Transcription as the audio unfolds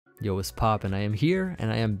Yo, what's poppin'? I am here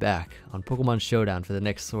and I am back on Pokemon Showdown for the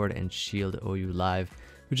next Sword and Shield OU live,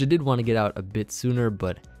 which I did want to get out a bit sooner,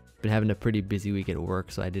 but been having a pretty busy week at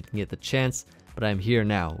work, so I didn't get the chance. But I'm here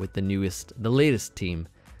now with the latest team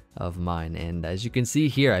of mine, and as you can see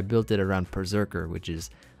here, I built it around Perrserker, which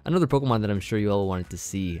is another Pokemon that I'm sure you all wanted to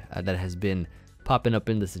see that has been popping up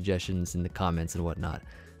in the suggestions in the comments and whatnot.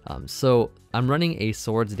 So I'm running a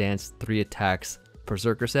Swords Dance 3 attacks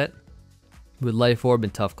Perrserker set with Life Orb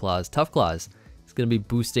and Tough Claws. Tough Claws is going to be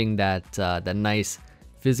boosting that nice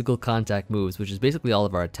physical contact moves, which is basically all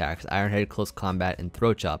of our attacks. Iron Head, Close Combat, and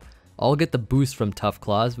Throat Chop all get the boost from Tough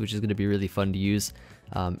Claws, which is going to be really fun to use.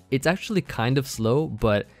 It's actually kind of slow,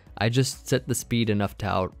 but I just set the speed enough to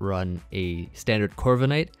outrun a standard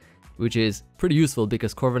Corviknight, which is pretty useful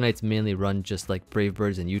because Corviknights mainly run just like Brave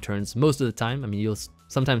Birds and U-turns most of the time. I mean, you'll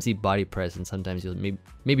sometimes see Body Press, and sometimes you'll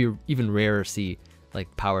maybe even rarer see like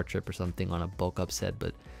Power Trip or something on a bulk up set,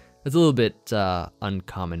 but it's a little bit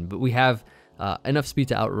uncommon. But we have enough speed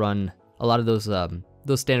to outrun a lot of those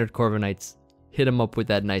standard Corviknights, hit them up with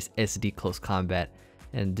that nice SD Close Combat,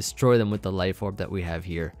 and destroy them with the Life Orb that we have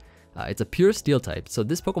here. It's a pure Steel type, so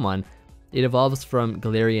this Pokemon, it evolves from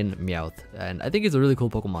Galarian Meowth, and I think it's a really cool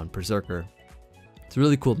Pokemon, Perrserker. It's a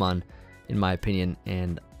really cool mon, in my opinion,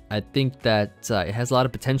 and I think that it has a lot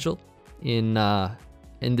of potential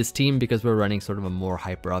in this team because we're running sort of a more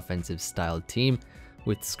hyper-offensive styled team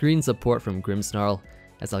with screen support from Grimm,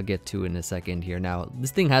 as I'll get to in a second here. Now,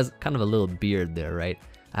 this thing has kind of a little beard there, right?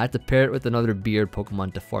 I had to pair it with another beard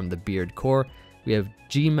Pokemon to form the beard core. We have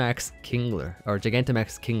G-Max King-ler, or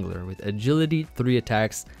Gigantamax King-ler, with Agility, 3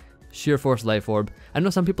 attacks, Sheer Force, Life Orb. I know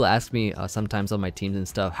some people ask me sometimes on my teams and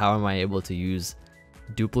stuff, how am I able to use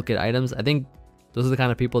duplicate items? I think those are the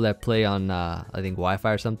kind of people that play on, I think,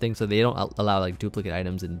 Wi-Fi or something, so they don't allow like duplicate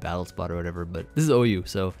items in Battle Spot or whatever, but this is OU,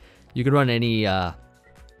 so you can run any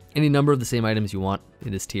number of the same items you want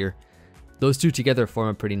in this tier. Those two together form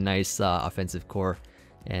a pretty nice offensive core,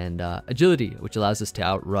 and Agility, which allows us to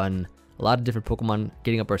outrun a lot of different Pokemon,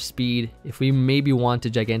 getting up our speed. If we maybe want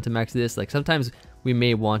to Gigantamax this, like sometimes we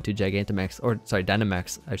may want to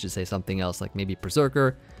Dynamax, I should say something else, like maybe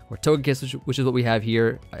Perrserker or Togekiss, which is what we have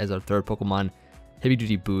here as our third Pokemon. Heavy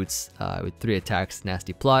duty boots with 3 attacks,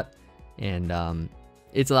 nasty plot, and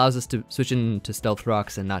it allows us to switch into Stealth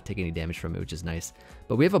Rocks and not take any damage from it, which is nice.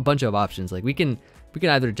 But we have a bunch of options. Like we can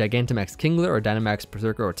either Gigantamax King-ler or Dynamax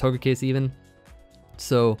Perrserker or Togekiss even.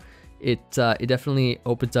 So it definitely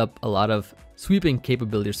opens up a lot of sweeping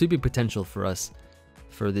capability or sweeping potential for us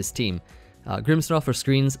for this team. Grimm for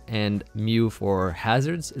screens and Mew for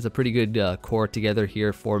hazards is a pretty good core together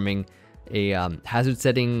here, forming a hazard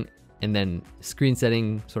setting and then screen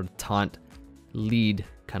setting, sort of taunt, lead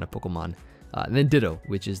kind of Pokemon. And then Ditto,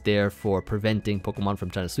 which is there for preventing Pokemon from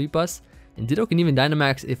trying to sweep us. And Ditto can even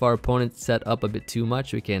Dynamax if our opponents set up a bit too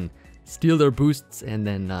much. We can steal their boosts and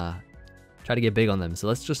then try to get big on them. So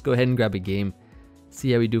let's just go ahead and grab a game,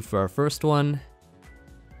 see how we do for our first one.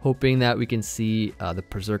 Hoping that we can see the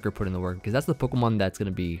Perrserker put in the work, because that's the Pokemon that's going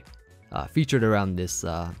to be featured around this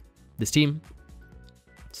team.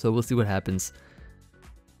 So we'll see what happens.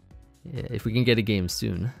 If we can get a game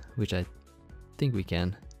soon, which I think we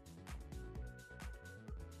can.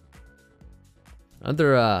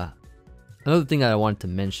 Another thing that I wanted to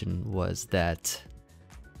mention was that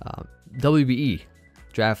WBE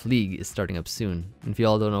Draft League is starting up soon. And if you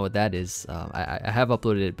all don't know what that is, I have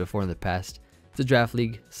uploaded it before in the past. It's a Draft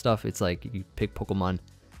League stuff. It's like you pick Pokemon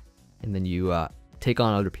and then you take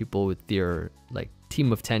on other people with your like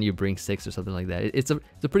team of 10. You bring 6 or something like that. It's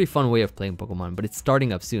a pretty fun way of playing Pokemon, but it's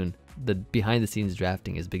starting up soon. The behind the scenes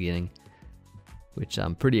drafting is beginning, which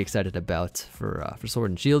I'm pretty excited about for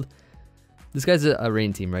Sword and Shield. This guy's a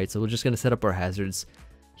rain team, right? So we're just gonna set up our hazards.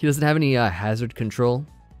 He doesn't have any hazard control,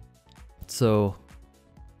 so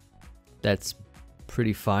that's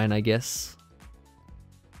pretty fine, I guess.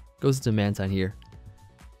 Goes to Mantine here,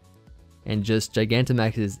 and just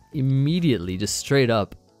Gigantamaxes immediately, just straight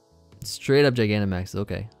up Gigantamax.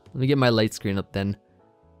 Okay, let me get my light screen up then.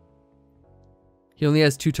 He only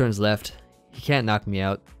has 2 turns left. He can't knock me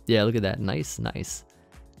out. Yeah, look at that. Nice, nice.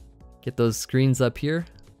 Get those screens up here.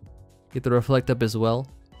 Get the reflect up as well.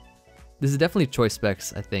 This is definitely choice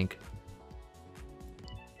specs, I think.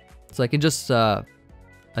 So I can just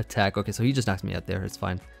attack. Okay, so he just knocks me out there. It's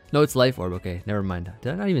fine. No, it's Life Orb. Okay, never mind.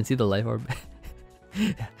 Did I not even see the Life Orb?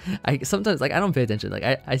 Sometimes, like, I don't pay attention. Like,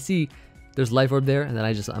 I see there's Life Orb there, and then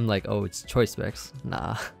I'm like, oh, it's choice specs.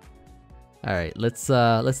 Nah. All right, let's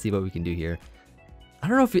see what we can do here. I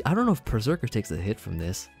don't know if Perrserker takes a hit from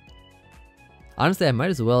this. Honestly, I might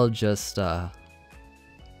as well just go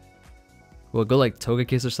like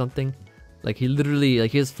Togekiss or something. Like he literally,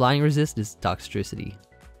 like his flying resist is Toxtricity.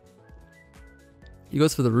 He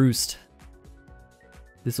goes for the Roost.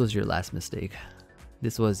 This was your last mistake.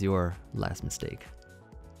 This was your last mistake.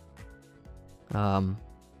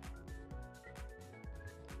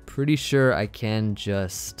 Pretty sure I can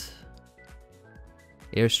just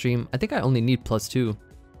Airstream. I think I only need +2,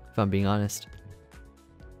 if I'm being honest.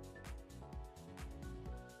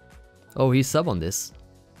 Oh, he's sub on this.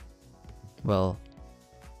 Well,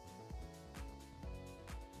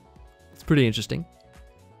 it's pretty interesting.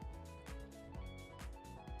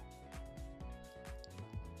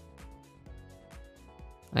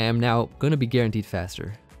 I am now going to be guaranteed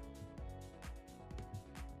faster.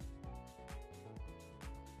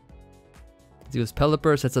 He goes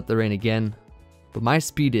Pelipper, sets up the rain again, but my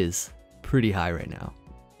speed is pretty high right now.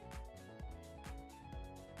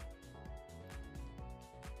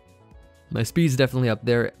 My speed's definitely up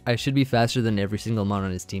there. I should be faster than every single mon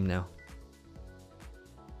on his team now.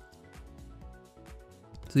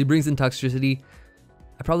 So he brings in Toxtricity.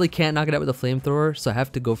 I probably can't knock it out with a flamethrower, so I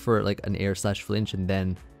have to go for like an air/flinch and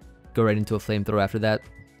then go right into a flamethrower after that,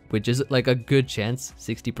 which is like a good chance,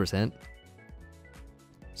 60%.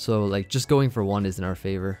 So like just going for one is in our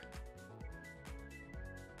favor.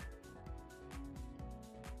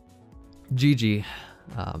 GG.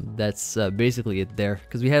 That's basically it there,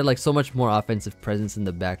 because we had like so much more offensive presence in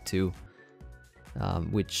the back too,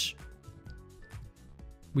 which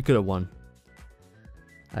we could have won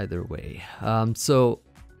either way. So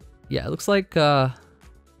yeah, it looks like another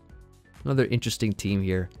interesting team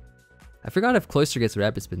here. I forgot if Cloyster gets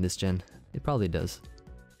Rapid Spin this gen. It probably does.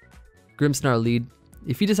 Grimmsnarl lead.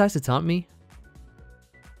 If he decides to taunt me,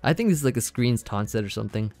 I think this is like a screens taunt set or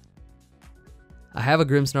something. I have a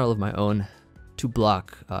Grimmsnarl of my own to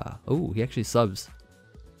block. Oh, he actually subs.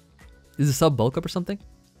 Is it sub bulk up or something?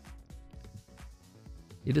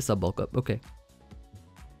 It is sub bulk up. Okay.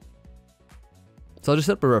 So I'll just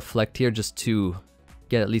set up a reflect here just to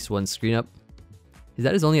get at least one screen up. Is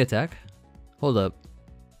that his only attack? Hold up.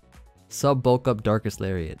 Sub bulk up Darkest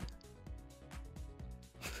Lariat.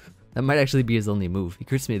 That might actually be his only move. He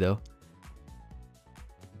crits me though.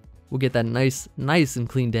 We'll get that nice and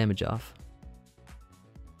clean damage off.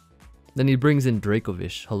 Then he brings in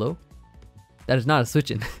Dracovish. Hello? That is not a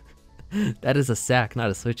switch-in. That is a sack, not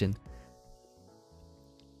a switch-in.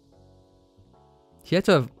 He had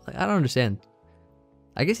to have... I don't understand.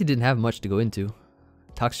 I guess he didn't have much to go into.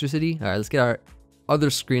 Toxtricity? Alright, let's get our other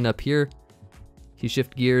screen up here. He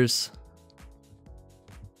shift gears.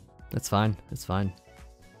 That's fine. That's fine.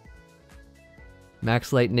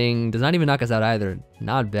 Max Lightning does not even knock us out either.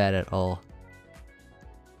 Not bad at all.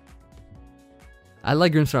 I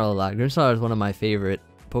like Grimmsnarl a lot. Grimmsnarl is one of my favorite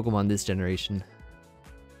Pokemon this generation.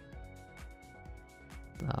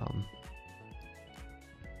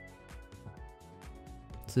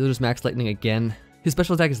 So he'll just Max Lightning again. His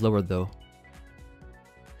special attack is lower though.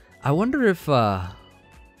 I wonder if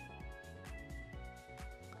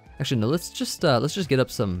actually no, let's just get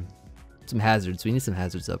up some hazards. We need some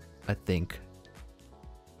hazards up, I think.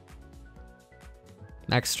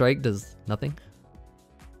 Max Strike does nothing.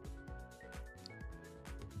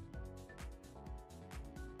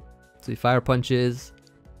 So he fire punches.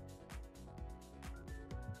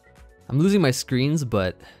 I'm losing my screens,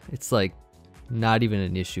 but it's like not even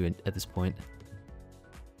an issue at this point.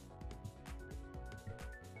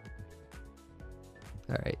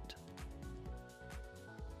 All right.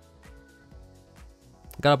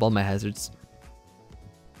 Got up all my hazards.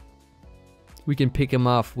 We can pick him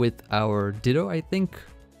off with our Ditto, I think.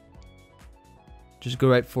 Just go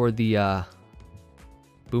right for the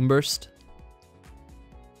Boom Burst.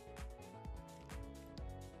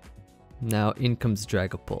 Now in comes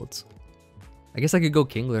Dragapult. I guess I could go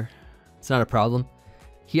King-ler. It's not a problem.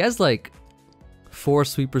 He has like 4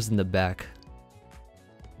 sweepers in the back.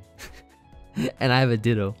 And I have a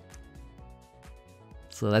Ditto.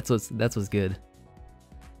 So that's what's good.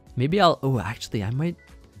 Maybe I'll... Oh, actually, I might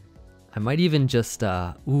even just...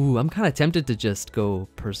 Ooh, I'm kind of tempted to just go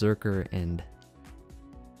Perrserker and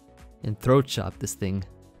Throat Chop this thing.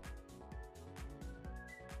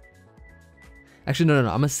 Actually, no.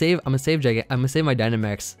 I'm gonna save my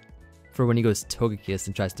Dynamax for when he goes Togekiss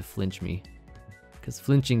and tries to flinch me, because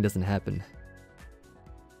flinching doesn't happen.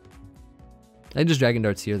 I just Dragon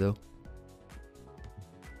Darts here though.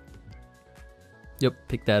 Yep,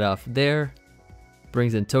 pick that off there.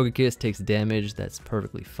 Brings in Togekiss, takes damage. That's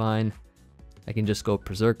perfectly fine. I can just go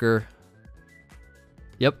Perrserker.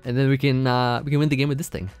 Yep, and then we can win the game with this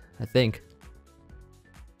thing, I think.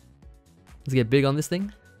 Let's get big on this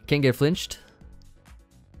thing. Can't get flinched.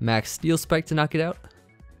 Max Steel Spike to knock it out.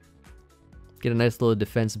 Get a nice little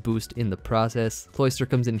defense boost in the process. Cloister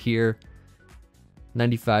comes in here.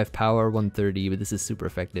 95 power, 130, but this is super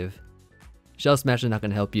effective. Shell Smash is not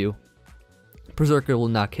going to help you. Perrserker will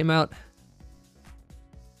knock him out.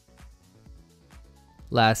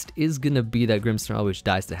 Last is going to be that Grimm, which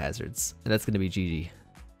dies to hazards. And that's going to be GG.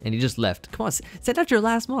 And he just left. Come on, send out your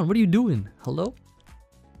last mon. What are you doing? Hello?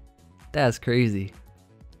 That's crazy.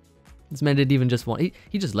 This man didn't even just want.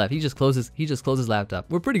 He just left. He just closed his laptop.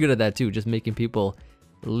 We're pretty good at that too. Just making people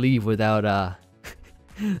leave without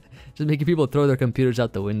just making people throw their computers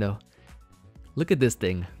out the window. Look at this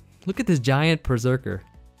thing. Look at this giant Perrserker.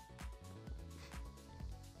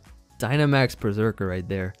 Dynamax Perrserker right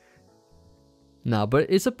there. No, but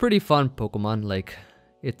it's a pretty fun Pokemon. Like,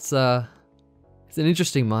 it's an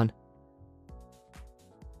interesting mon.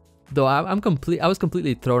 Though I was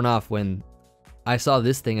completely thrown off when I saw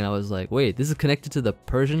this thing and I was like, wait, this is connected to the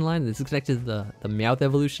Persian line? This is connected to the Meowth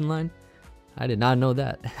evolution line? I did not know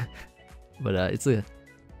that. But it's a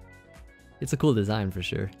cool design for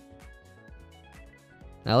sure.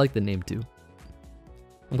 I like the name too.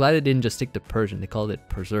 I'm glad they didn't just stick to Persian. They called it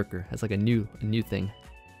Perrserker. That's like a new thing.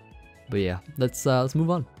 But yeah, let's move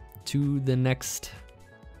on to the next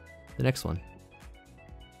one.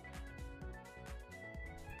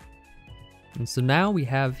 And so now we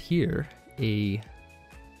have here a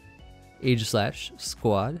Aegislash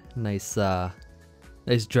squad. Nice Dracozolt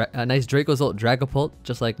Dragapult,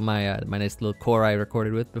 just like my my nice little core I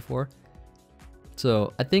recorded with before.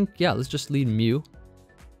 So I think, yeah, let's just lead Mew.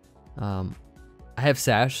 I have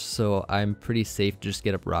Sash, so I'm pretty safe to just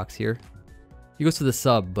get up rocks here. He goes to the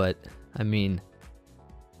sub, but I mean,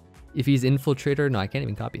 if he's Infiltrator, no, I can't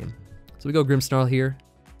even copy him. So we go Grimmsnarl here.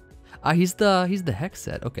 Ah, he's the Hex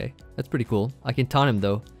set. Okay, that's pretty cool. I can taunt him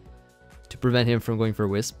though to prevent him from going for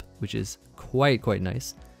Wisp, which is quite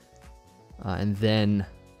nice. And then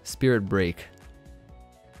Spirit Break.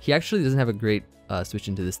 He actually doesn't have a great switch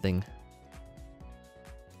into this thing,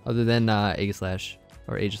 other than Aegislash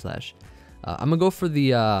or Aegislash. I'm gonna go for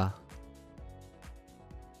the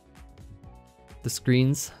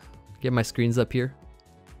screens. Get my screens up here.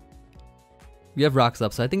 We have rocks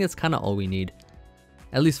up, so I think that's kind of all we need,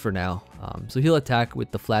 at least for now. So he'll attack with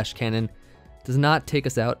the Flash Cannon. Does not take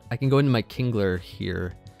us out. I can go into my King-ler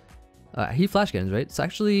here. He Flash Cannons, right? So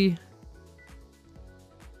actually,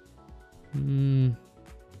 I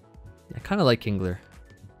kind of like King-ler.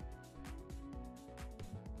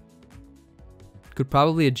 Could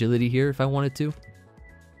probably Agility here if I wanted to.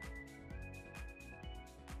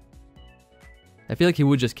 I feel like he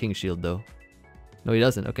would just King Shield though. No, he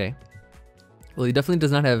doesn't. Okay. Well, he definitely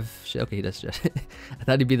does not have. Okay, he does. I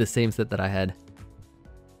thought he'd be the same set that I had.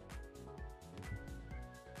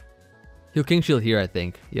 He'll King Shield here, I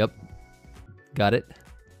think. Yep. Got it.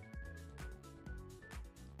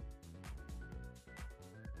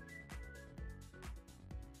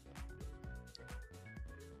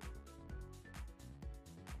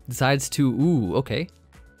 Decides to. Ooh, okay.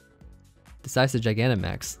 Decides to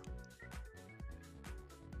Gigantamax.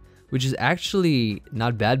 Which is actually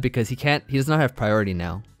not bad because he does not have priority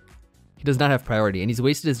now. He does not have priority, and he's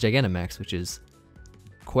wasted his Gigantamax, which is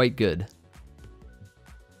quite good.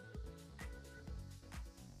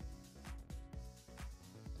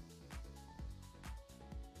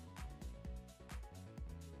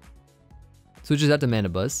 Switches out to Mana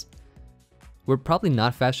Buzz. We're probably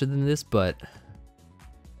not faster than this, but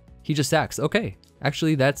he just sacks. Okay,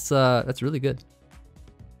 actually that's really good.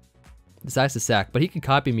 Decides to sack, but he can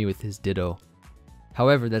copy me with his Ditto.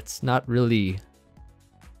 However, that's not really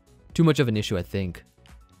too much of an issue, I think.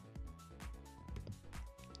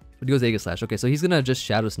 But he goes Aegislash. Okay, so he's gonna just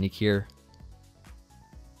Shadow Sneak here.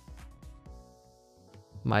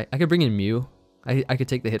 I could bring in Mew. I could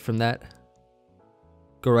take the hit from that.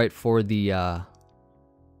 Go right for the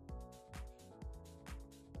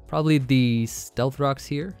probably the Stealth Rocks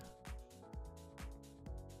here.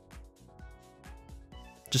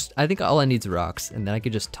 Just, I think all I need is rocks, and then I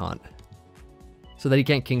could just taunt. So that he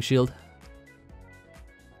can't King Shield.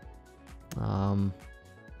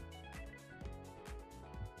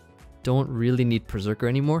 Don't really need Perrserker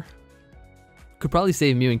anymore. Could probably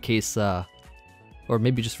save Mew in case, or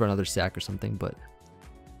maybe just for another sack or something, but.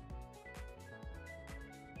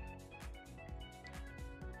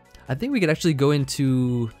 I think we could actually go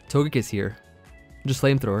into Togekiss here. Just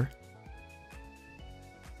Flamethrower.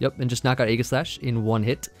 Yep, and just knock out Aegislash in one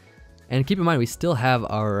hit. And keep in mind, we still have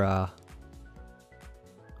our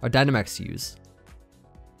Dynamax to use.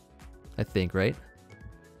 I think, right?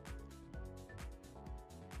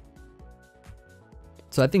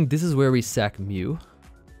 So I think this is where we sack Mew.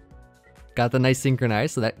 Got the nice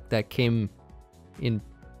Synchronize, so that came in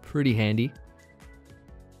pretty handy.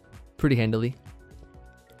 pretty handily.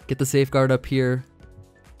 Get the safeguard up here.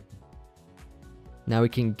 Now we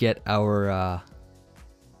can get our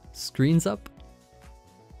screens up.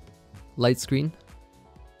 Light screen.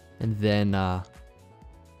 And then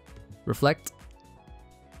reflect.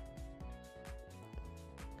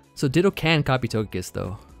 So Ditto can copy Togekiss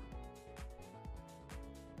though.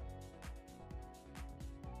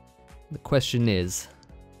 The question is,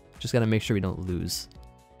 just gotta make sure we don't lose.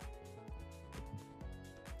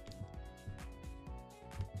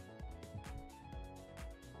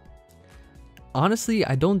 Honestly,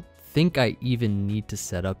 I don't think I even need to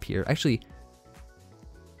set up here. Actually,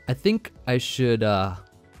 I think I should, I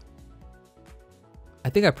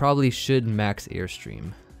think I probably should max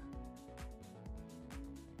Airstream.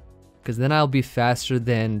 Because then I'll be faster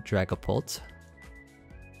than Dragapult.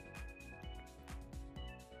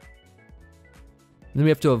 Then we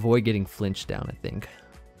have to avoid getting flinched down, I think.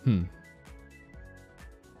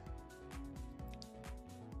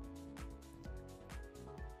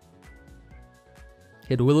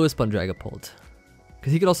 Hit Will-O-Wisp on Dragapult.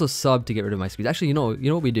 Because he could also sub to get rid of my screens. Actually, you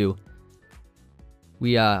know what we do?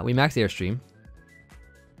 We max Airstream.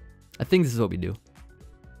 I think this is what we do.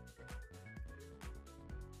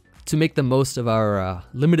 To make the most of our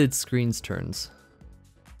limited screens turns.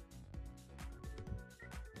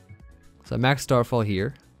 So I max Starfall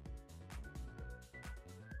here.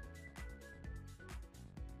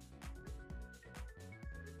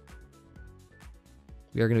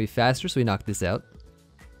 We are going to be faster, so we knock this out.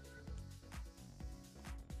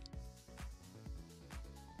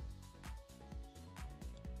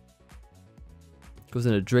 Goes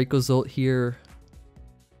into Dracozolt here.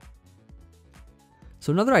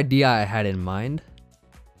 So another idea I had in mind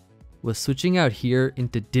was switching out here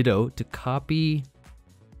into Ditto to copy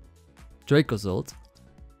Dracozolt,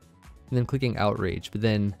 and then clicking Outrage,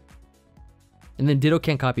 and then Ditto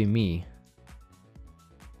can't copy me.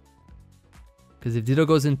 Because if Ditto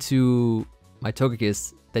goes into my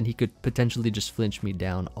Togekiss, then he could potentially just flinch me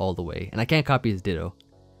down all the way, and I can't copy his Ditto.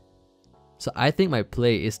 So I think my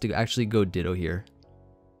play is to actually go Ditto here.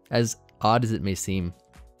 As odd as it may seem,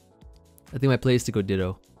 I think my play is to go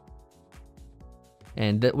Ditto.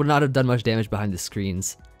 And that would not have done much damage behind the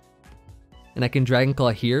screens. And I can Dragon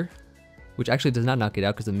Claw here, which actually does not knock it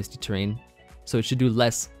out because of Misty Terrain. So it should do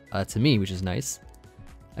less to me, which is nice.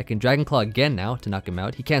 I can Dragon Claw again now to knock him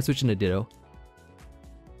out. He can't switch into Ditto.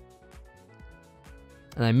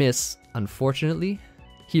 And I miss, unfortunately.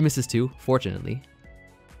 He misses too, fortunately.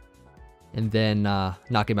 And then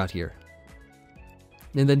knock him out here.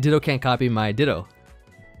 And then Ditto can't copy my Ditto.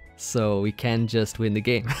 So we can just win the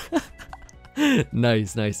game.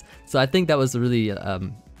 Nice, nice. So I think that was a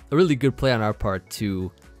really good play on our part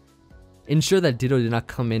to ensure that Ditto did not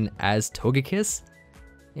come in as Togekiss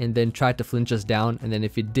and then try to flinch us down. And then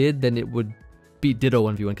if it did, then it would beat Ditto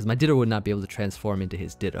 1v1 because my Ditto would not be able to transform into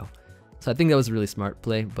his Ditto. So I think that was a really smart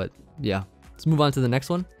play. But yeah, let's move on to the next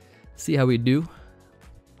one. See how we do.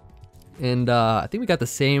 And I think we got the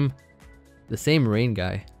same rain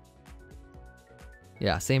guy.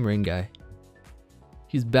 Yeah, same rain guy.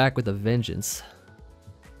 He's back with a vengeance.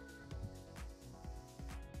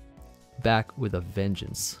 Back with a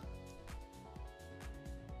vengeance.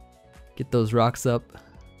 Get those rocks up.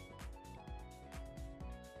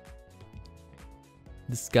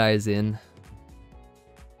 This guy is in.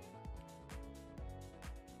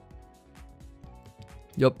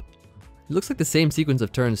 Yup. It looks like the same sequence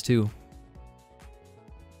of turns too.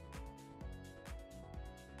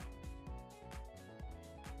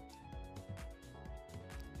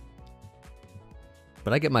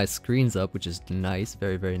 But I get my screens up, which is nice.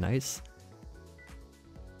 Very, very nice.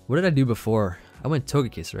 What did I do before? I went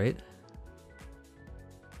Togekiss, right?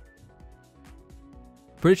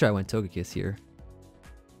 Pretty sure I went Togekiss here.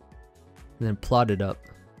 And then plotted up.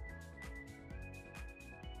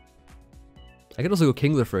 I could also go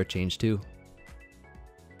King-ler for a change too.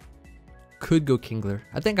 Could go King-ler.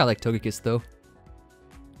 I think I like Togekiss though.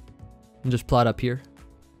 And just plot up here.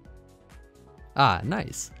 Ah,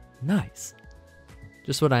 nice. Nice.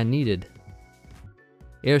 Just what I needed.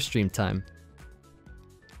 Airstream time.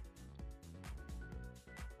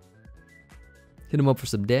 Hit him up for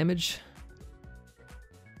some damage.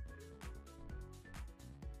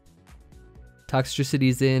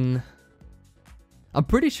 Toxicity's in. I'm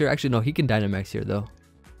pretty sure, actually no, he can Dynamax here though.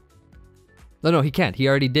 No, he can't. He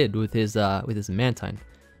already did with his Mantine.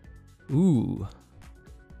 Ooh.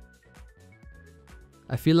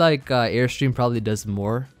 I feel like Airstream probably does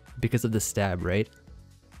more because of the stab, right?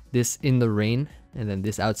 This in the rain, and then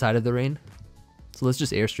this outside of the rain. So let's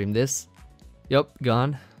just Airstream this. Yup,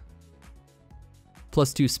 gone.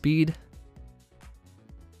 +2 speed.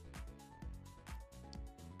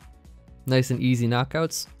 Nice and easy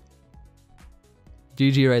knockouts.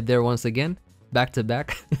 GG right there once again. Back to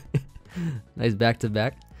back. Nice back to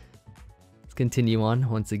back. Let's continue on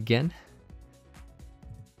once again.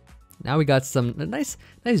 Now we got some nice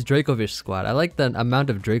Dracovish squad. I like the amount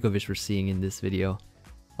of Dracovish we're seeing in this video.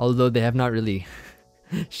 Although they have not really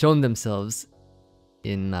shown themselves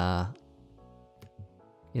in our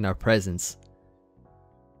presence.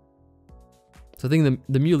 So I think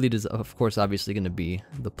the Mew lead is of course obviously going to be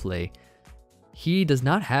the play. He does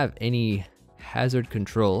not have any hazard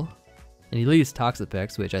control, and he leads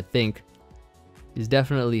Toxapex, which I think is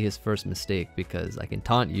definitely his first mistake, because I can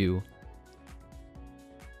taunt you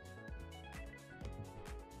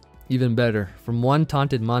even better from one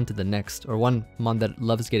taunted mon to the next, or one mon that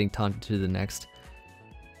loves getting taunted to the next.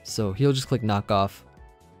 So he'll just click knock off.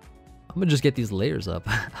 I'm gonna just get these layers up.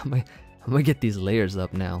 I'm gonna get these layers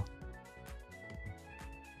up now.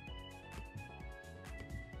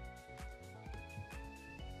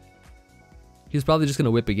 He's probably just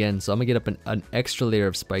gonna whip again, so I'm gonna get up an extra layer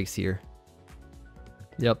of spikes here.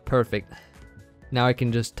 Yep, perfect. Now I can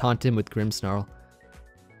just taunt him with Grimm Snarl.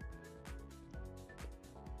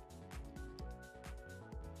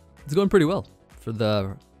 It's going pretty well for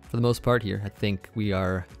the most part here. I think we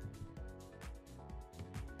are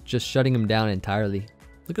just shutting him down entirely.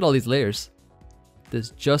 Look at all these layers. This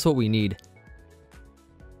is just what we need.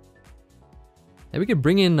 And we could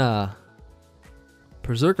bring in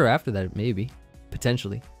Perrserker after that, maybe.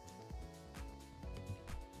 Potentially.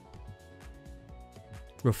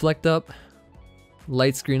 Reflect up.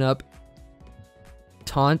 Light screen up.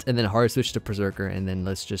 Taunt, and then hard switch to Perrserker, and then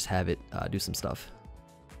let's just have it do some stuff.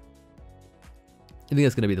 I think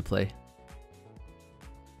that's going to be the play.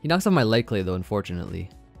 He knocks off my light clay though, unfortunately.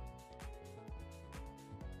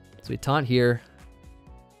 So we taunt here.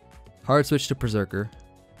 Hard switch to Perrserker.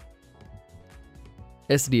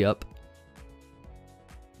 SD up.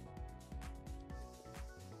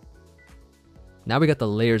 Now we got the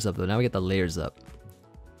layers up though. Now we get the layers up.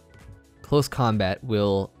 Close combat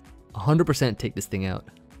will 100% take this thing out.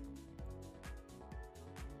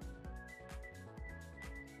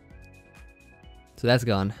 So that's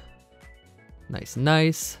gone. Nice,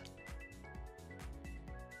 nice.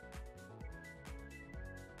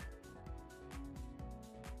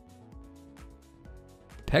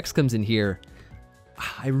 Pex comes in here.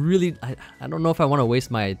 I don't know if I want to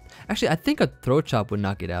waste my... Actually, I think a throat chop would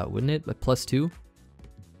knock it out, wouldn't it? Like +2?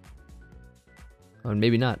 Oh,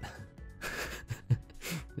 maybe not.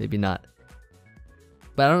 Maybe not.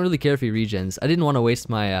 But I don't really care if he regens. I didn't want to waste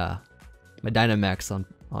my my Dynamax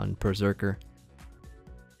on Perrserker.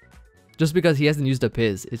 Just because he hasn't used up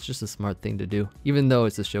his, it's just a smart thing to do. Even though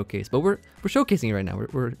it's a showcase, but we're showcasing it right now.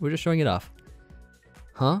 We're just showing it off.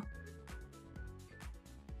 Huh?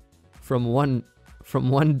 From one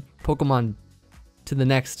Pokemon to the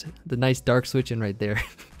next, the nice dark switch in right there.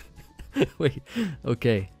 Wait,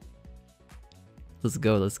 okay. Let's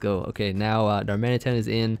go, let's go. Okay, now Darmanitan is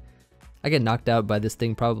in. I get knocked out by this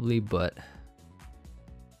thing probably, but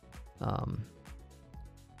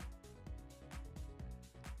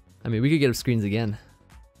I mean, we could get up screens again.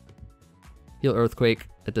 Heal Earthquake.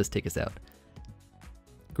 That does take us out.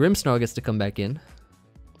 Grimmsnarl gets to come back in.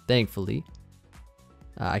 Thankfully.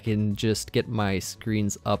 I can just get my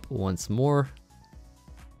screens up once more.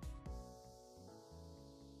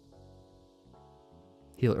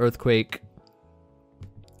 Heal Earthquake.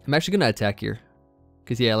 I'm actually going to attack here.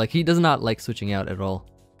 Because yeah, like he does not like switching out at all.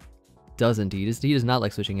 Doesn't he? He does not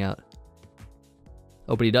like switching out.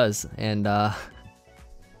 Oh, but he does. And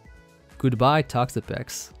goodbye,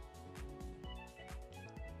 Toxapex.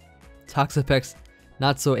 Toxapex,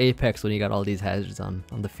 not so apex when you got all these hazards on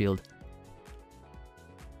the field.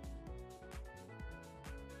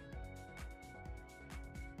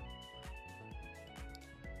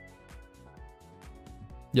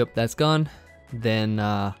 Yep, that's gone. Then,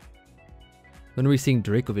 when are we seeing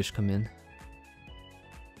Dracovish come in?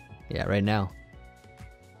 Yeah, right now.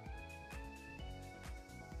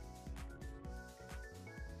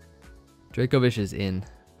 Dracovish is in.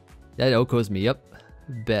 That Oko's me, yep.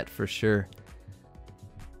 Bet for sure.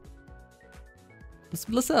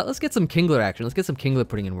 Let's get some King-ler action. Let's get some King-ler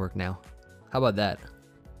putting in work now. How about that?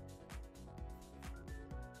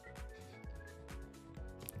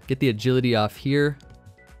 Get the agility off here.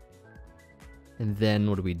 And then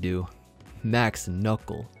what do we do? Max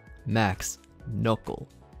Knuckle. Max Knuckle.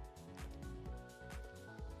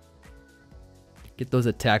 Get those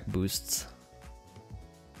attack boosts.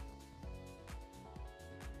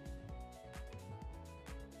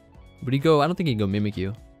 Would he go? I don't think he can go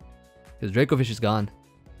Mimikyu. Because Dracovish is gone.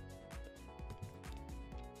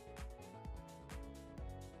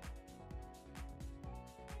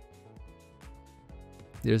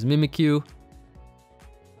 There's Mimikyu.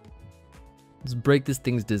 Let's break this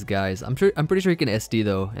thing's disguise. I'm pretty sure he can SD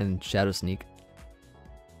though and Shadow Sneak.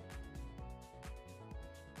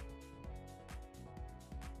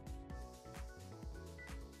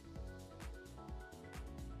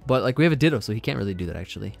 But like we have a Ditto, so he can't really do that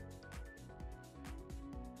actually.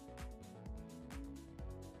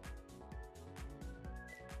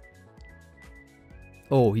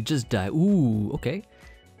 Oh, he just died. Ooh, okay.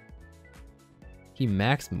 He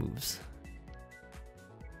max moves.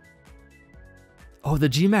 Oh, the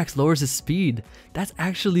G-Max lowers his speed. That's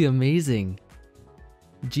actually amazing.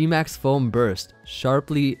 G-Max Foam Burst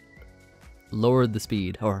sharply lowered the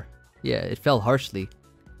speed. Or, yeah, it fell harshly.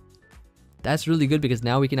 That's really good because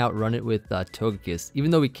now we can outrun it with Togekiss.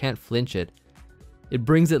 Even though we can't flinch it, it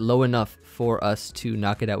brings it low enough for us to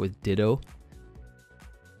knock it out with Ditto.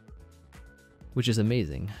 Which is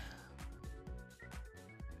amazing.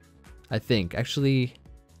 I think. Actually,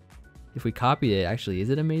 if we copy it, actually, is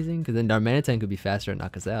it amazing? Because then Darmanitan could be faster and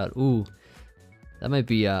knock us out. Ooh. That might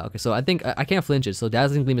be, okay, so I think I can't flinch it, so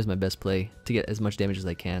Dazzling Gleam is my best play to get as much damage as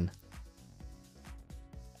I can.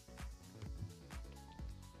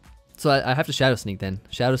 So I have to Shadow Sneak then.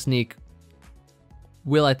 Shadow Sneak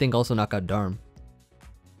will, I think, also knock out Darm.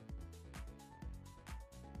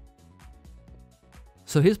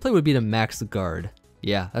 So his play would be to max the guard.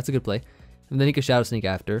 Yeah, that's a good play. And then he could Shadow Sneak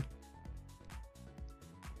after.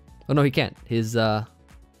 Oh no, he can't. His oh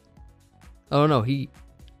no, he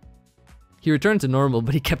returned to normal,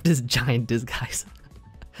 but he kept his giant disguise.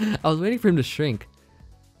 I was waiting for him to shrink,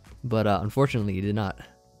 but unfortunately he did not.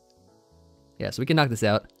 Yeah, so we can knock this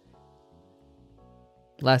out.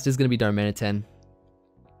 Last is gonna be Darmanitan,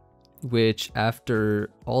 which after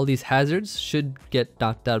all these hazards should get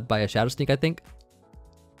knocked out by a Shadow Sneak, I think.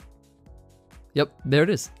 Yep, there it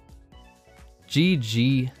is.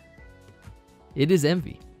 GG. It is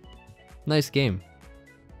Emvee. Nice game.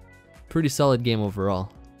 Pretty solid game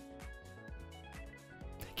overall.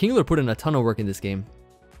 King-ler put in a ton of work in this game.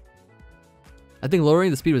 I think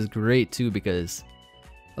lowering the speed was great too because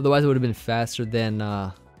otherwise it would have been faster than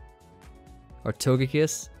our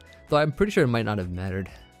Togekiss. Though I'm pretty sure it might not have mattered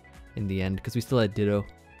in the end because we still had Ditto.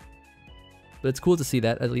 But it's cool to see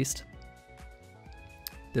that at least.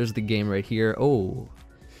 There's the game right here. Oh.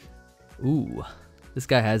 Ooh. This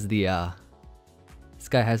guy has the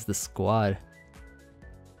squad.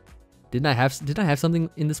 Didn't I have something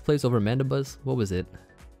in this place over Mandibuzz? What was it?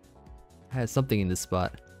 I had something in this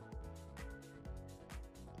spot.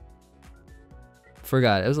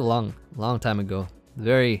 Forgot. It was a long time ago. The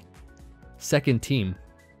very second team.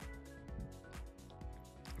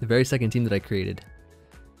 The very second team that I created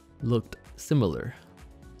looked similar.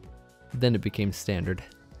 Then it became standard.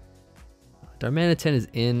 Darmanitan is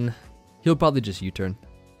in. He'll probably just U-turn.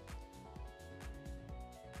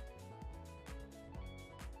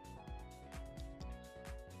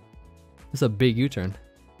 It's a big U-turn.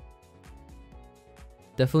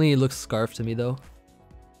 Definitely looks Scarf to me though.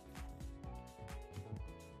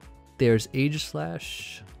 There's Age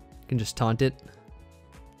Slash. Can just taunt it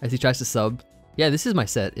as he tries to sub. Yeah, this is my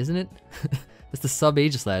set, isn't it? It's the sub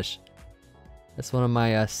Age Slash. That's one of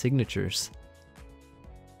my signatures.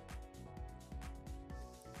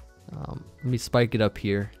 Let me spike it up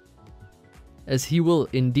here. As he will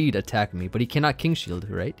indeed attack me, but he cannot King Shield,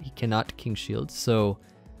 right? He cannot King Shield. So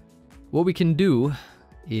what we can do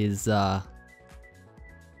is oh,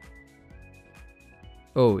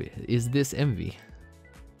 is this Emvee?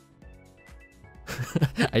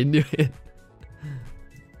 I knew it.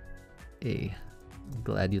 Hey, I'm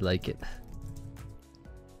glad you like it.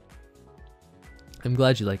 I'm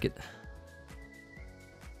glad you like it.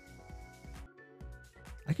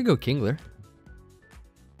 I could go King-ler.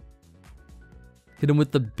 Hit him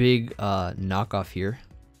with the big knockoff here.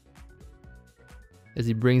 As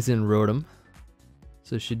he brings in Rotom.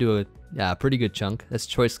 So it should do a pretty good chunk. That's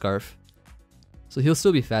Choice Scarf. So he'll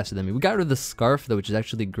still be faster than me. We got rid of the Scarf though, which is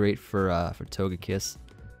actually great for Togekiss.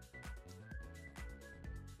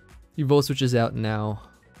 Your Volt Switch is out now.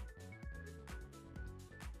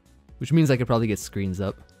 Which means I could probably get screens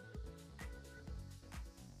up.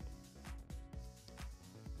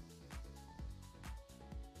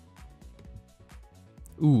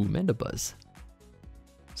 Ooh, Mandibuzz.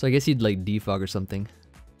 So I guess he'd like defog or something.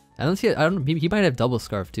 I don't see it. He might have double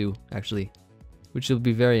Scarf too, actually, which will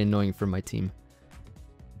be very annoying for my team.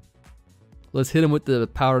 Let's hit him with the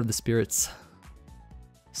power of the spirits.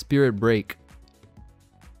 Spirit Break.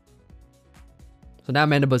 So now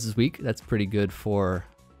Mandibuzz is weak. That's pretty good for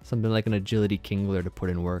something like an Agility King-ler to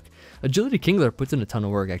put in work. Agility King-ler puts in a ton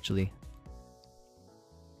of work, actually.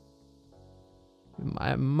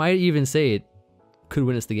 I might even say it could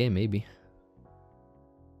win us the game, maybe.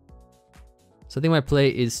 So I think my play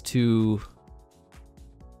is to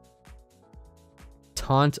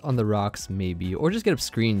taunt on the rocks, maybe, or just get up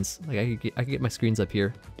screens. Like I could get my screens up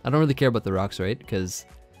here. I don't really care about the rocks, right? Because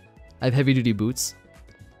I have heavy duty boots.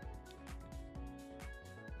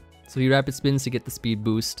 So he rapid spins to get the speed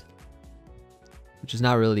boost, which is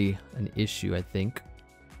not really an issue, I think.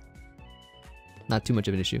 Not too much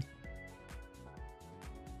of an issue.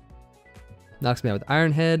 Knocks me out with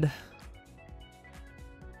Iron Head.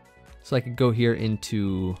 So I could go here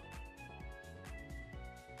into...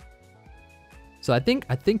 So I think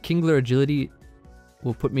King-ler agility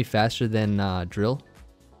will put me faster than drill,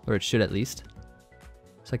 or it should at least.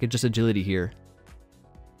 So I could just agility here.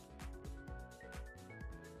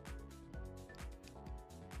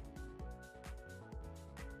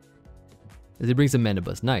 As he brings a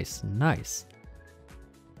Mandibus. Nice, nice.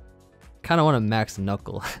 Kind of want to max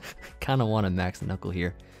Knuckle. Kind of want to max Knuckle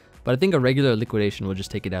here. But I think a regular liquidation will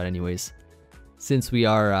just take it out anyways. Since we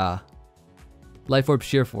are Life Orb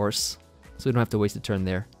Sheer Force. So we don't have to waste a turn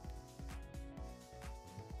there.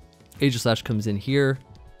 Aegis Slash comes in here.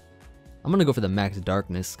 I'm gonna go for the max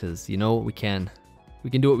darkness because you know we can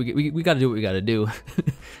do what we gotta do what we gotta do.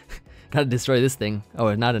 Gotta destroy this thing.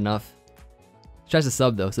 Oh, not enough. Tries to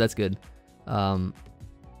sub though, so that's good. Can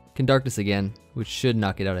darkness again, which should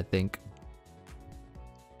knock it out, I think.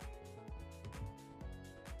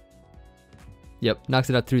 Yep, knocks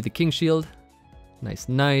it out through the King Shield. Nice,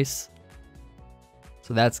 nice.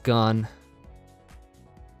 So that's gone.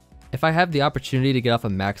 If I have the opportunity to get off a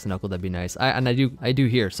max Knuckle, that'd be nice. I do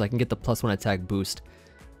here, so I can get the +1 attack boost.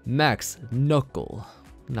 Max Knuckle.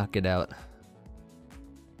 Knock it out.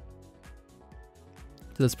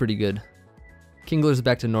 So that's pretty good. King-ler's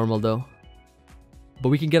back to normal though. But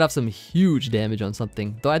we can get off some huge damage on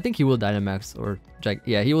something. Though I think he will Dynamax, or...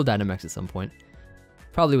 yeah, he will Dynamax at some point.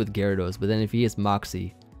 Probably with Gyarados, but then if he is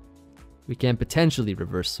Moxie, we can potentially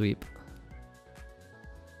reverse sweep.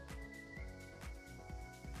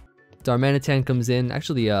 Darmanitan comes in.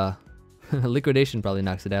 Actually, Liquidation probably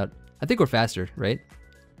knocks it out. I think we're faster, right?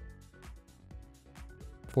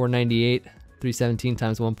 498, 317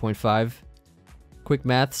 times 1.5. Quick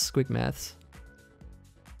maths, quick maths.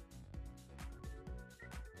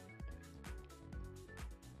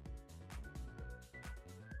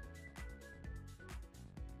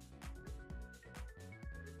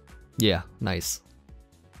 Yeah, nice.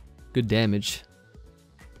 Good damage.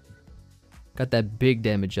 Got that big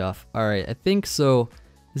damage off. Alright, I think so.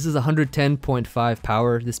 This is 110.5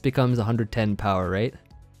 power. This becomes 110 power, right?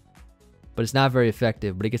 But it's not very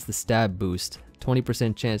effective, but it gets the stab boost.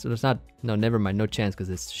 20% chance. It's not... No, never mind. No chance because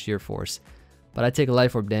it's sheer force. But I take a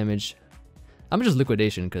life orb damage. I'm just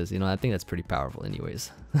liquidation because, you know, I think that's pretty powerful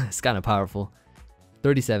anyways. It's kind of powerful.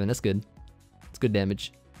 37. That's good. It's good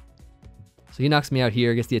damage. So he knocks me out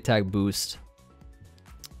here. Gets the attack boost.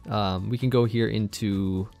 We can go here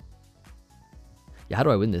into... Yeah, how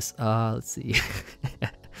do I win this? Let's see.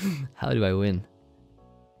 How do I win?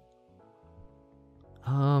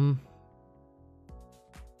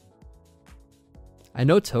 I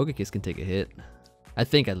know Togekiss can take a hit. I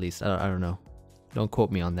think at least. I don't know. Don't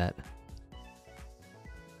quote me on that.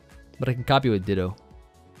 But I can copy with Ditto.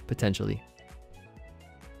 Potentially.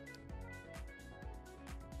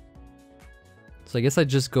 So I guess I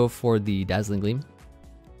just go for the Dazzling Gleam.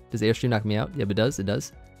 Does Airstream knock me out? Yep, it does. It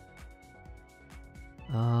does.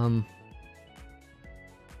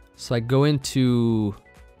 So I go into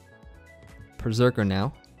Perrserker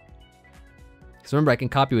now. Because remember, I can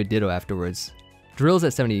copy with Ditto afterwards. Drill's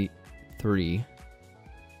at 73.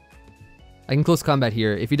 I can close combat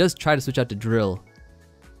here. If he does try to switch out to Drill,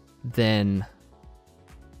 then...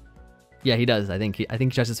 Yeah, he does. I think he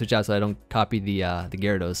tries to switch out so I don't copy the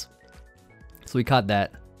Gyarados. So we caught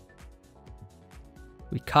that.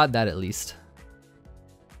 We caught that at least.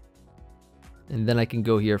 And then I can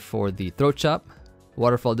go here for the Throat Chop.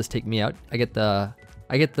 Waterfall just take me out. I get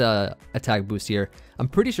the attack boost here. I'm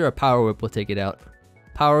pretty sure a Power Whip will take it out.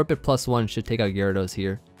 Power Whip at +1 should take out Gyarados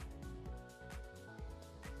here.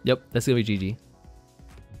 Yep, that's gonna be GG.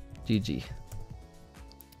 GG.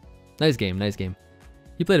 Nice game, nice game.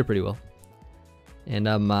 He played it pretty well. And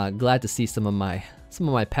I'm glad to see some of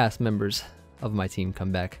my past members of my team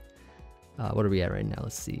come back. What are we at right now?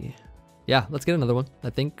 Let's see. Yeah, let's get another one. I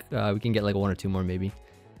think we can get like 1 or 2 more maybe,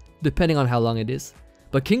 depending on how long it is.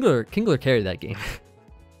 But King-ler carried that game.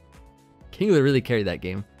 King-ler really carried that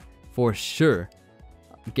game, for sure,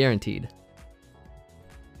 guaranteed.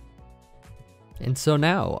 And so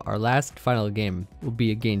now our last final game will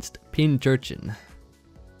be against Perrserk.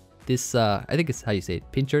 This I think it's how you say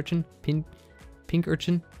it, Perrserk, Pink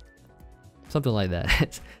Urchin. Something like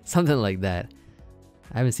that. Something like that.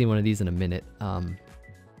 I haven't seen one of these in a minute.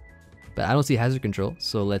 But I don't see hazard control,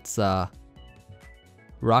 so let's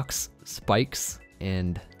rocks, spikes,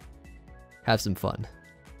 and have some fun.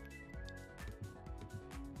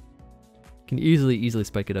 Can easily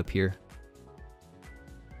spike it up here.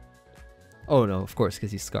 Oh no, of course,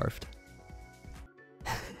 because he's scarfed.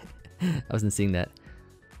 I wasn't seeing that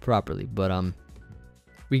properly, but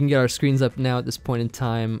we can get our screens up now at this point in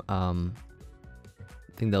time. I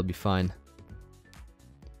think that'll be fine.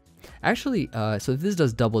 Actually, so if this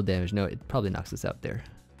does double damage, no, it probably knocks us out there.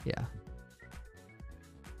 Yeah.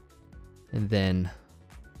 And then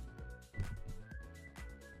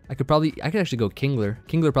I could actually go King-ler.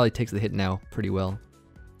 King-ler probably takes the hit now pretty well.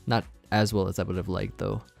 Not as well as I would have liked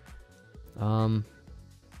though. I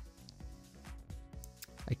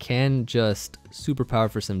can just superpower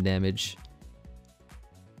for some damage.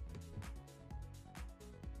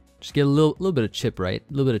 Just get a little bit of chip, right?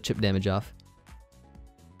 A little bit of chip damage off.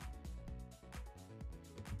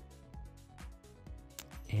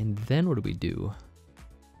 And then what do we do?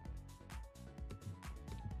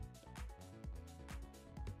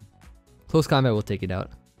 Close combat will take it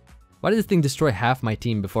out. Why did this thing destroy half my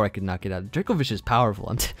team before I could knock it out? Dracovish is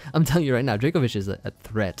powerful. I'm telling you right now, Dracovish is a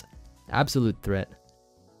threat. Absolute threat.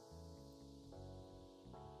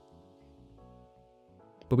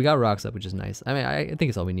 But we got rocks up, which is nice. I mean, I think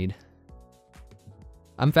it's all we need.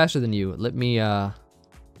 I'm faster than you. Let me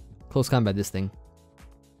close combat this thing.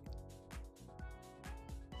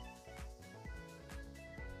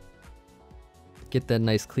 Get that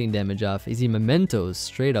nice clean damage off. Easy mementos,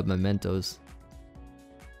 straight up mementos.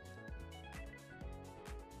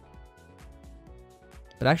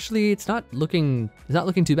 But actually, it's not looking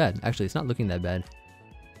too bad. Actually, it's not looking that bad.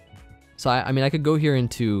 So I mean, I could go here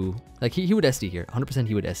into, like, he would SD here. 100%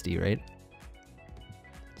 he would SD, right?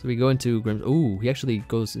 So we go into Grimm. Ooh, he actually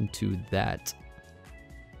goes into that.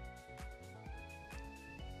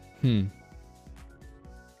 And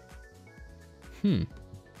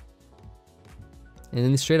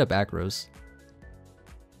then straight up acros.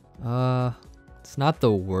 It's not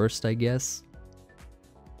the worst, I guess.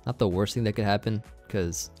 Not the worst thing that could happen,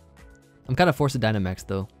 because I'm kind of forced to Dynamax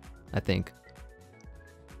though, I think.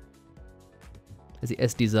 As he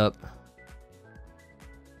SDs up.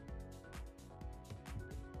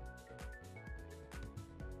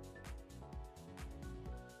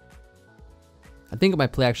 I think my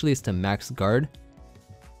play actually is to max guard.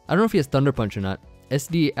 I don't know if he has Thunder Punch or not.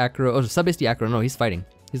 SD acro, oh, sub SD acro, no, he's fighting.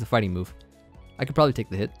 He's a fighting move. I could probably take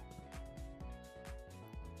the hit.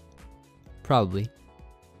 Probably.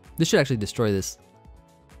 This should actually destroy this.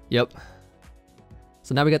 Yep.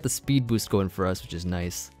 So now we got the speed boost going for us, which is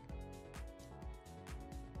nice.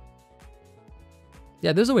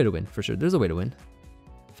 Yeah, there's a way to win, for sure. There's a way to win.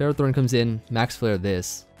 Ferrothorn comes in, max flare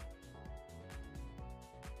this.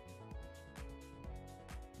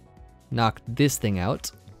 Knock this thing out.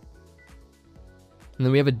 And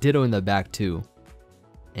then we have a Ditto in the back too.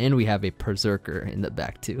 And we have a Perrserker in the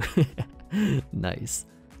back too. Nice.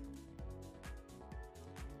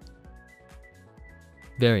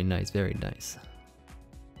 Very nice, very nice.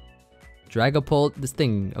 Dragapult, this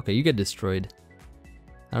thing, okay, you get destroyed.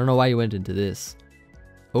 I don't know why you went into this.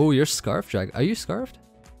 Oh, you're Scarf Drag. Are you Scarfed?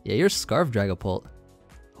 Yeah, you're Scarf Dragapult.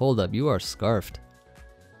 Hold up, you are Scarfed.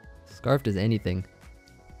 Scarfed is anything.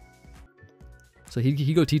 So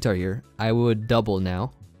he go T-Tar here. I would double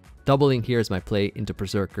now. Doubling here is my play into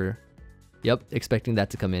Perrserker. Yep, expecting that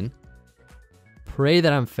to come in. Pray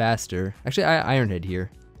that I'm faster. Actually, I Iron Head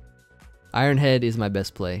here. Iron Head is my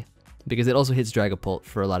best play, because it also hits Dragapult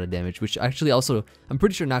for a lot of damage, which actually also, I'm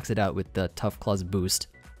pretty sure knocks it out with the Tough Claws boost.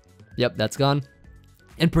 Yep, that's gone.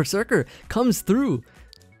 And Perrserker comes through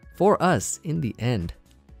for us in the end.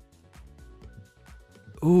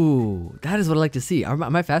 Ooh, that is what I like to see.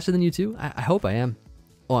 Am I faster than you too? I hope I am.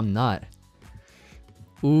 Oh, I'm not.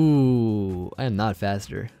 Ooh, I am not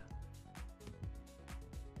faster.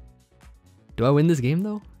 Do I win this game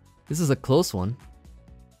though? This is a close one.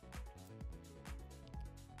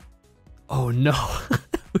 Oh no.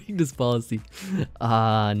 Weakness policy.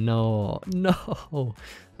 No. No.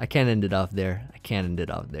 I can't end it off there. I can't end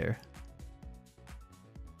it off there.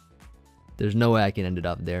 There's no way I can end it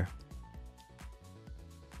off there.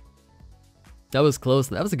 That was close.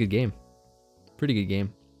 That was a good game. Pretty good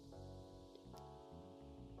game.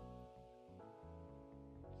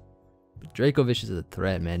 But Dracovish is a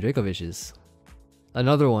threat, man. Dracovish is...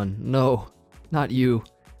 Another one. No. Not you.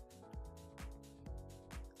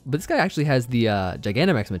 But this guy actually has the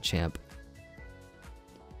Gigantamax Machamp.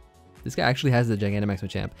 This guy actually has the Gigantamax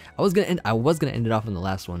Machamp. I was gonna end it off in the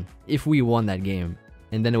last one if we won that game.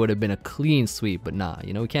 and then it would have been a clean sweep, but nah,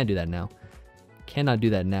 you know, we can't do that now. Cannot do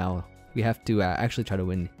that now. We have to actually try to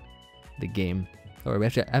win the game, or we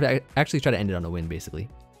have to actually try to end it on a win, basically.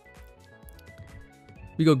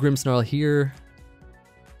 We go Grimm Snarl here.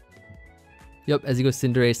 Yep, as he goes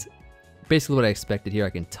Cinderace. Basically what I expected here. I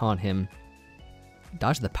can taunt him.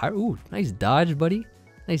 Dodge the Pyro. Ooh, nice dodge, buddy.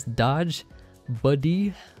 Nice dodge,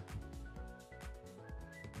 buddy.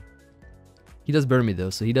 He does burn me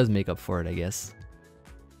though, so he does make up for it, I guess.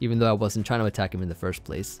 Even though I wasn't trying to attack him in the first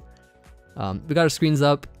place. We got our screens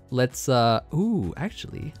up. Let's, ooh,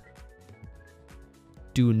 actually.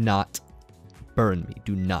 Do not burn me.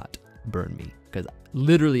 Do not burn me. Because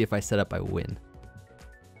literally if I set up, I win.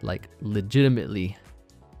 Like, legitimately.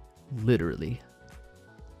 Literally.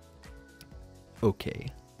 Okay.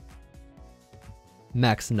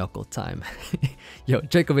 Max knuckle time. Yo,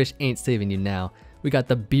 Dracovish ain't saving you now. We got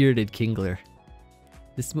the bearded King-ler.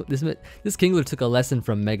 This King-ler took a lesson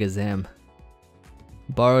from Mega Zam.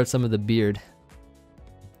 Borrowed some of the beard.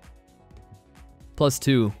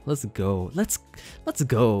 +2. Let's go. Let's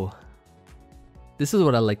go. This is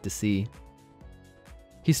what I like to see.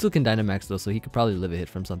 He still can Dynamax though, so he could probably live a hit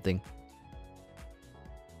from something.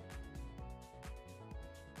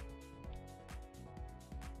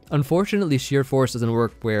 Unfortunately, Sheer Force doesn't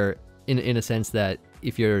work where, in a sense that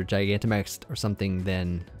if you're Gigantamaxed or something,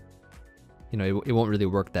 then, you know, it won't really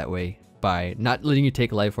work that way by not letting you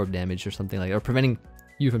take Life Orb damage or something like that, or preventing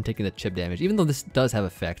you from taking the chip damage, even though this does have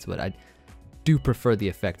effects, but I do prefer the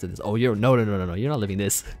effects of this. Oh, no, you're not living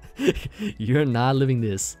this. You're not living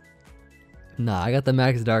this. Nah, I got the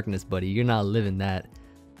Max Darkness, buddy. You're not living that.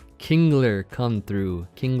 King-ler come through.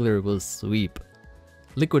 King-ler will sweep.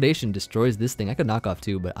 Liquidation destroys this thing. I could knock off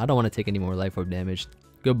too, but I don't want to take any more Life Orb damage.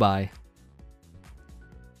 Goodbye.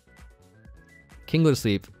 King-ler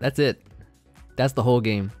sweep. That's it. That's the whole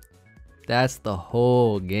game. That's the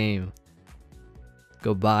whole game.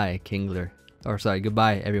 Goodbye, King-ler. Or sorry,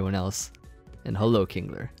 goodbye everyone else. And hello,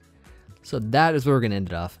 King-ler. So that is where we're going to end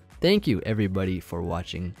it off. Thank you everybody for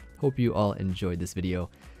watching. Hope you all enjoyed this video.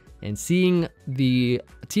 And seeing the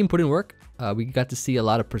team put in work, we got to see a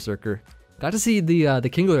lot of Perrserker. Got to see the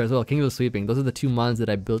King-ler as well, King-ler sweeping. Those are the two mons that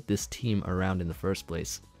I built this team around in the first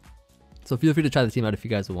place. So feel free to try the team out if you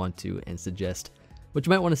guys want to and suggest what you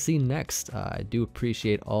might want to see next. I do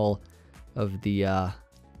appreciate all of the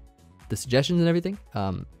suggestions and everything.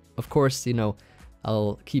 Of course, you know,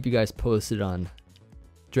 I'll keep you guys posted on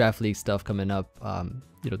draft league stuff coming up.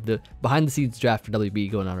 You know, the behind the scenes draft for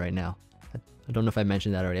WB going on right now. I don't know if I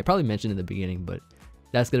mentioned that already. I probably mentioned in the beginning, but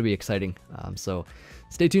that's going to be exciting. So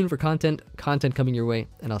stay tuned for content coming your way,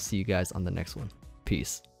 and I'll see you guys on the next one.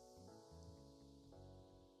 Peace.